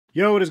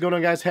Yo, what is going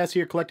on, guys? Hess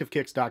here,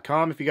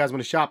 collectivekicks.com. If you guys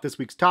want to shop this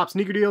week's top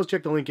sneaker deals,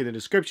 check the link in the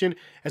description.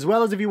 As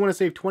well as if you want to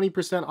save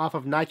 20% off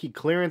of Nike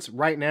clearance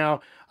right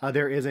now,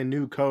 there is a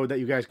new code that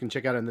you guys can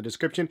check out in the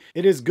description.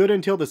 It is good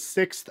until the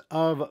 6th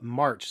of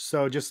March,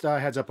 so just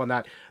heads up on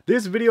that.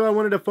 This video, I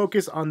wanted to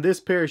focus on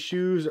this pair of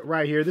shoes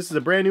right here. This is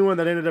a brand new one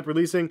that I ended up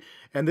releasing,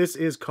 and this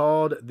is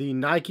called the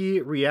Nike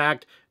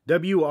React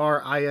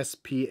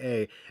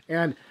iSPA.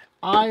 And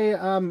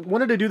I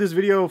wanted to do this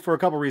video for a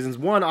couple reasons.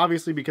 One,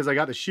 obviously, because I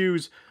got the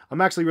shoes. I'm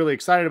actually really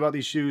excited about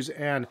these shoes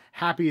and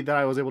happy that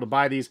I was able to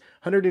buy these.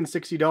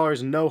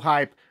 $160, no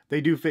hype.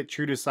 They do fit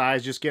true to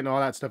size, just getting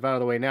all that stuff out of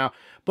the way now.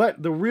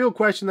 But the real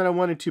question that I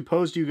wanted to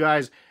pose to you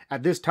guys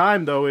at this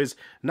time, though, is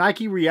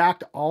Nike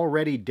React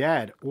already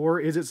dead? Or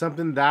is it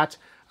something that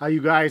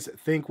you guys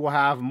think will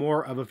have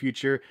more of a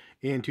future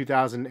in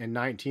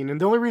 2019? And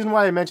the only reason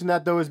why I mentioned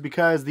that, though, is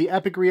because the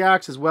Epic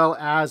Reacts as well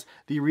as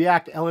the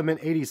React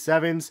Element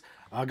 87s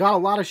got a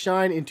lot of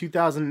shine in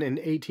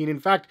 2018. In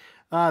fact,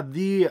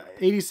 the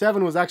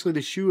 87 was actually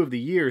the shoe of the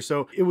year.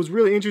 So it was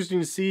really interesting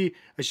to see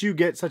a shoe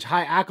get such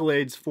high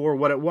accolades for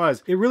what it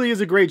was. It really is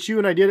a great shoe,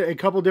 and I did a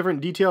couple different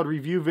detailed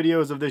review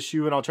videos of this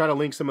shoe, and I'll try to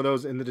link some of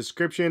those in the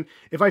description.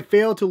 If I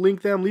fail to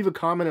link them, leave a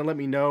comment and let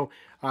me know,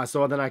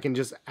 so then I can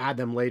just add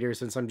them later,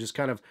 since I'm just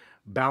kind of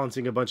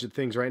balancing a bunch of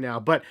things right now.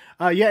 But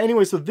yeah,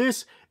 anyway, so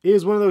this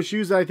is one of those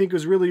shoes that I think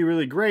was really,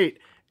 really great,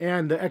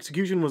 and the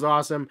execution was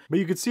awesome. But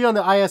you can see on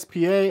the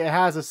iSPA, it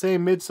has the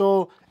same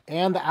midsole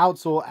and the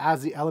outsole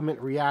as the Element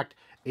React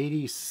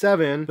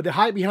 87, but the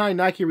hype behind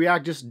Nike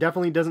React just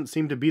definitely doesn't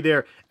seem to be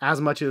there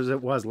as much as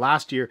it was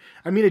last year.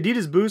 I mean,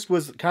 Adidas Boost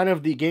was kind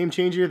of the game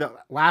changer that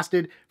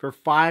lasted for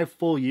 5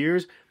 full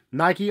years.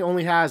 Nike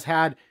only has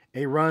had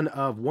a run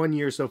of 1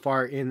 year so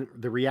far in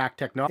the React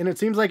technology, and it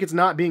seems like it's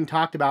not being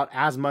talked about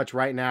as much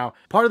right now.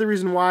 Part of the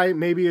reason why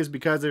maybe is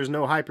because there's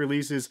no hype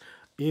releases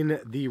in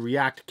the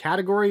React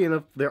category, and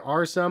if there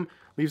are some,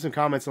 leave some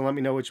comments and let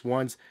me know which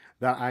ones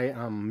that I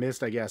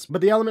missed, I guess.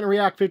 But the Element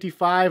React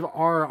 55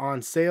 are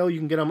on sale. You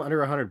can get them under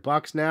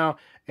 $100 now.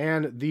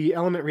 And the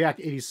Element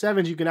React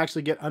 87s you can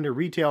actually get under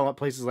retail at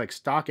places like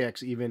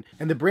StockX even.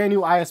 And the brand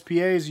new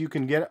iSPAs you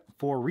can get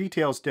for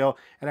retail still,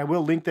 and I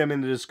will link them in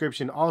the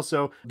description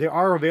also. They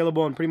are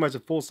available in pretty much a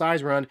full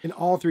size run in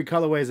all 3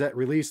 colorways that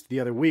released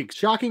the other week.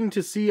 Shocking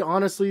to see,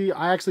 honestly.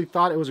 I actually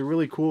thought it was a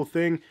really cool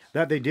thing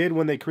that they did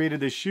when they created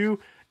this shoe.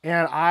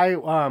 And I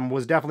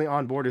was definitely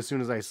on board as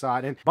soon as I saw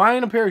it. And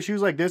buying a pair of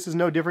shoes like this is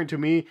no different to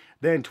me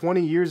than 20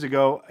 years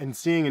ago and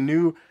seeing a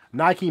new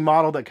Nike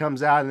model that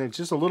comes out and it's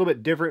just a little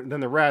bit different than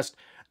the rest.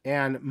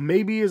 And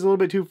maybe is a little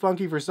bit too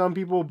funky for some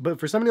people, but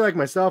for somebody like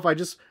myself, I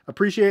just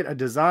appreciate a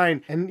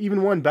design, and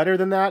even one better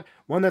than that,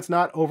 one that's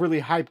not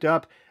overly hyped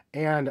up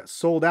and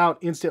sold out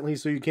instantly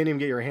so you can't even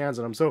get your hands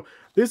on them. So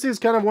this is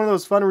kind of one of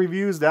those fun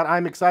reviews that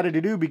I'm excited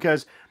to do,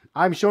 because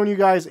I'm showing you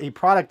guys a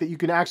product that you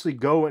can actually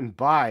go and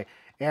buy.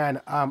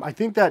 And I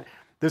think that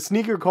the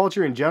sneaker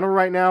culture in general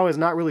right now is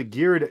not really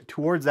geared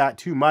towards that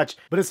too much,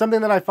 but it's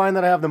something that I find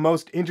that I have the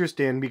most interest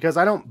in, because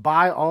I don't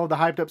buy all of the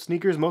hyped up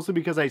sneakers, mostly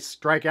because I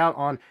strike out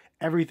on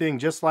everything,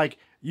 just like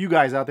you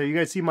guys out there. You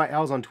guys see my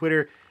L's on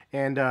Twitter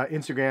and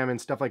Instagram and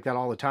stuff like that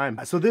all the time.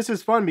 So this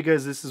is fun,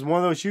 because this is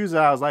one of those shoes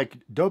that I was like,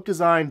 dope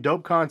design,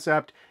 dope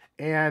concept,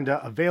 and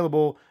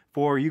available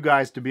for you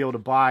guys to be able to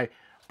buy.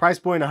 Price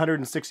point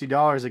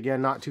 $160,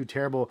 again, not too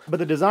terrible.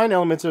 But the design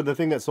elements are the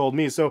thing that sold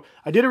me. So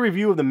I did a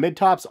review of the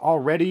mid-tops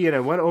already, and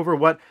I went over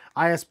what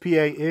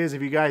iSPA is.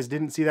 If you guys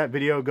didn't see that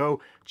video, go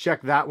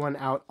check that one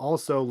out,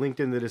 also linked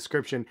in the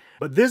description.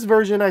 But this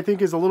version, I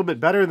think, is a little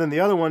bit better than the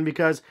other one,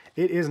 because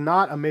it is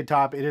not a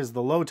mid-top, it is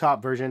the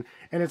low-top version,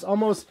 and it's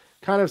almost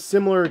kind of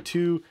similar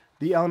to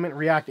the Element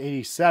React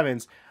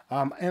 87s.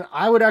 And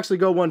I would actually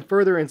go one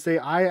further and say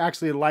I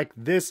actually like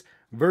this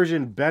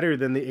version better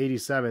than the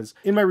 87s.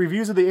 In my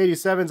reviews of the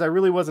 87s, I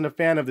really wasn't a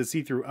fan of the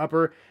see-through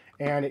upper,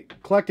 and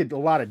it collected a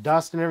lot of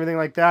dust and everything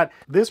like that.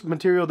 This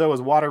material, though, is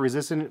water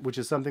resistant, which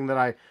is something that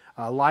I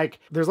like.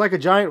 There's like a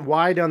giant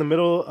Y down the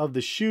middle of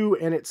the shoe,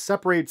 and it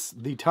separates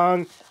the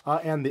tongue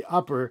and the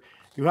upper.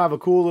 You have a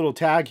cool little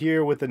tag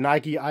here with the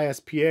Nike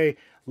iSPA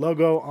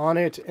logo on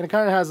it, and it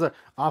kind of has a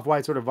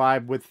off-white sort of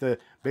vibe with the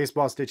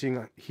baseball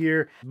stitching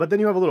here. But then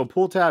you have a little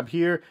pull tab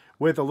here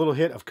with a little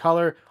hit of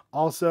color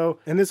also,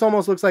 and this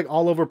almost looks like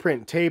all over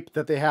print tape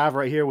that they have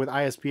right here with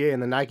iSPA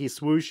and the Nike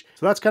swoosh.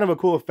 So that's kind of a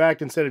cool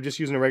effect instead of just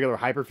using a regular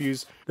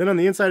hyperfuse. Then on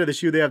the inside of the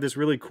shoe, they have this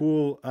really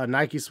cool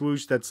Nike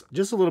swoosh that's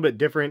just a little bit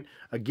different.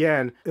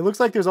 Again, it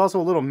looks like there's also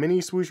a little mini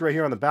swoosh right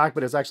here on the back,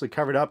 but it's actually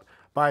covered up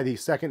by the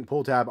second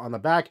pull tab on the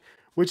back,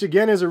 which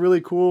again is a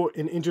really cool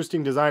and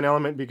interesting design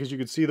element, because you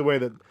can see the way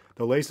that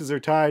the laces are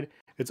tied.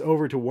 It's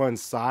over to one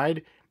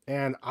side,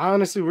 and I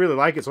honestly really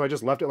like it, so I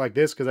just left it like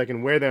this because I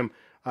can wear them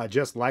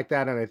just like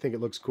that, and I think it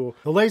looks cool.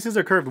 The laces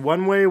are curved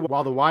one way,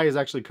 while the Y is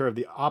actually curved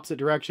the opposite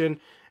direction,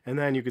 and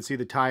then you can see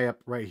the tie-up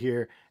right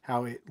here,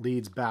 how it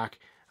leads back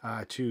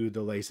to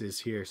the laces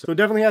here. So it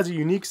definitely has a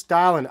unique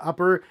style and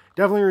upper.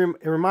 Definitely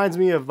it reminds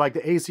me of like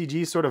the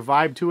ACG sort of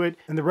vibe to it,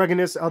 and the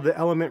ruggedness of the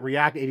Element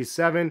React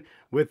 87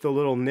 with the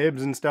little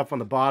nibs and stuff on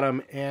the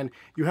bottom. And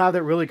you have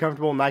that really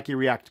comfortable Nike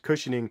React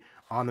cushioning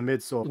on the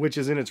midsole, which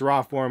is in its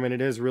raw form, and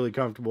it is really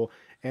comfortable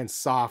and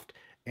soft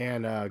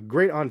and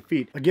great on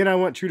feet. Again, I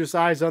went true to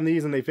size on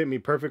these and they fit me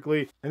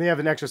perfectly. And they have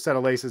an extra set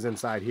of laces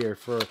inside here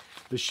for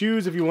the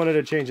shoes if you wanted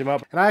to change them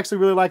up. And I actually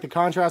really like the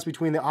contrast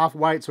between the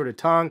off-white sort of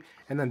tongue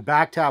and then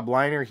back tab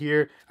liner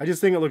here. I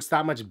just think it looks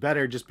that much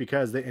better just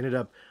because they ended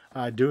up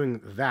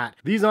doing that.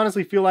 These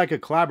honestly feel like a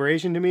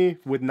collaboration to me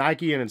with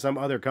Nike and some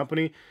other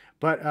company.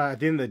 But at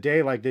the end of the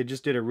day, like, they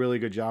just did a really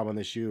good job on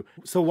the shoe.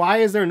 So why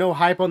is there no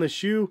hype on the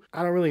shoe?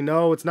 I don't really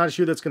know. It's not a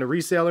shoe that's going to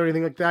resale or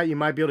anything like that. You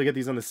might be able to get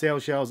these on the sale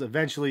shelves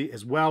eventually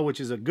as well, which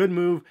is a good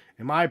move.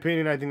 In my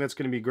opinion, I think that's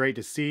going to be great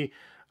to see.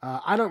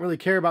 I don't really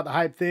care about the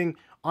hype thing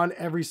on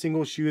every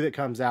single shoe that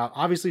comes out.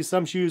 Obviously,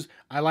 some shoes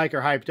I like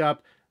are hyped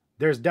up.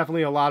 There's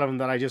definitely a lot of them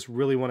that I just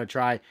really want to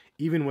try,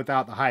 even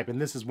without the hype,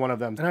 and this is one of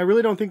them. And I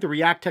really don't think the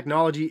React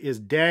technology is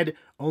dead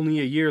only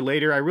a year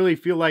later. I really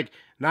feel like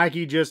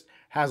Nike just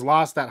has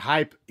lost that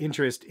hype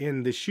interest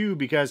in the shoe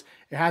because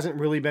it hasn't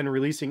really been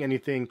releasing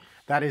anything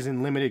that is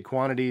in limited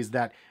quantities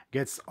that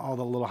gets all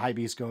the little hype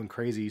beasts going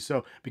crazy.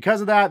 So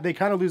because of that, they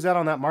kind of lose out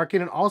on that market.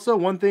 And also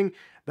one thing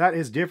that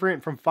is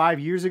different from 5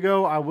 years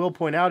ago, I will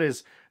point out,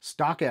 is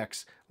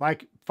StockX.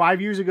 Like 5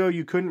 years ago,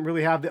 you couldn't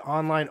really have the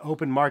online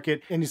open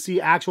market and you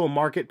see actual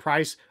market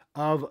price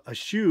of a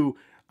shoe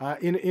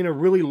in a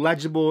really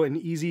legible and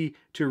easy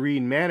to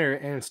read manner.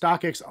 And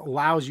StockX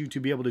allows you to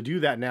be able to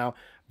do that now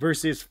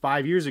versus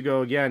 5 years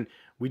ago. Again,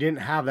 we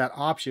didn't have that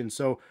option.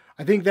 So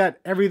I think that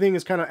everything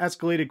is kind of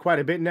escalated quite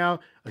a bit now.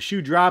 A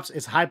shoe drops,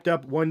 it's hyped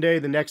up one day,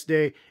 the next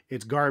day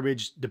it's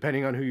garbage,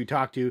 depending on who you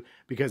talk to,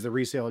 because the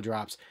resale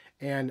drops.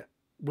 And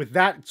with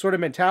that sort of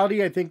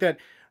mentality, I think that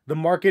the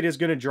market is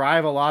going to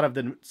drive a lot of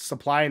the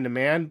supply and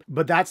demand,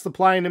 but that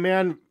supply and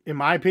demand, in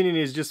my opinion,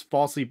 is just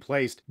falsely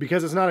placed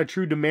because it's not a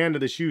true demand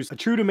of the shoes. A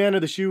true demand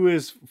of the shoe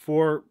is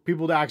for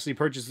people to actually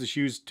purchase the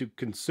shoes to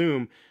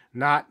consume,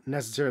 not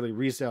necessarily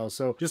resale.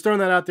 So just throwing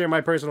that out there,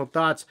 my personal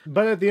thoughts.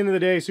 But at the end of the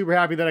day, super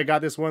happy that I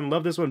got this one.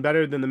 Love this one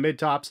better than the mid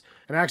tops,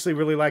 and I actually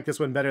really like this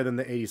one better than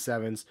the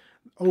 87s.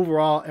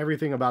 Overall,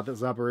 everything about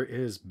this upper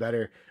is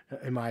better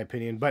in my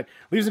opinion. But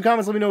leave some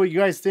comments, let me know what you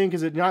guys think.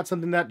 Is it not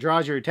something that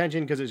draws your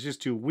attention because it's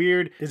just too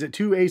weird? Is it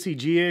too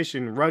ACG-ish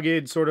and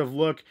rugged sort of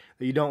look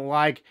that you don't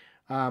like?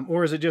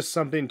 Or is it just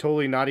something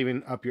totally not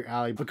even up your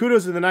alley? But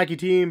kudos to the Nike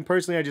team.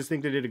 Personally, I just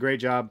think they did a great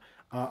job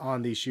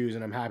on these shoes,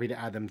 and I'm happy to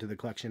add them to the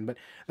collection. But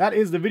that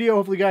is the video.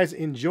 Hopefully you guys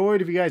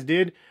enjoyed. If you guys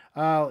did,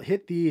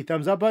 hit the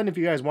thumbs up button if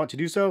you guys want to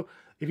do so.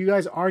 If you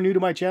guys are new to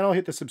my channel,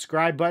 hit the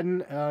subscribe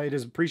button. It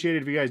is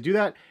appreciated if you guys do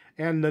that,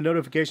 and the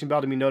notification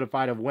bell to be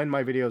notified of when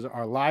my videos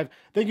are live.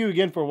 Thank you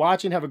again for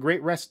watching. Have a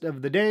great rest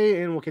of the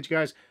day, and we'll catch you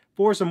guys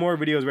for some more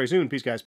videos very soon. Peace, guys.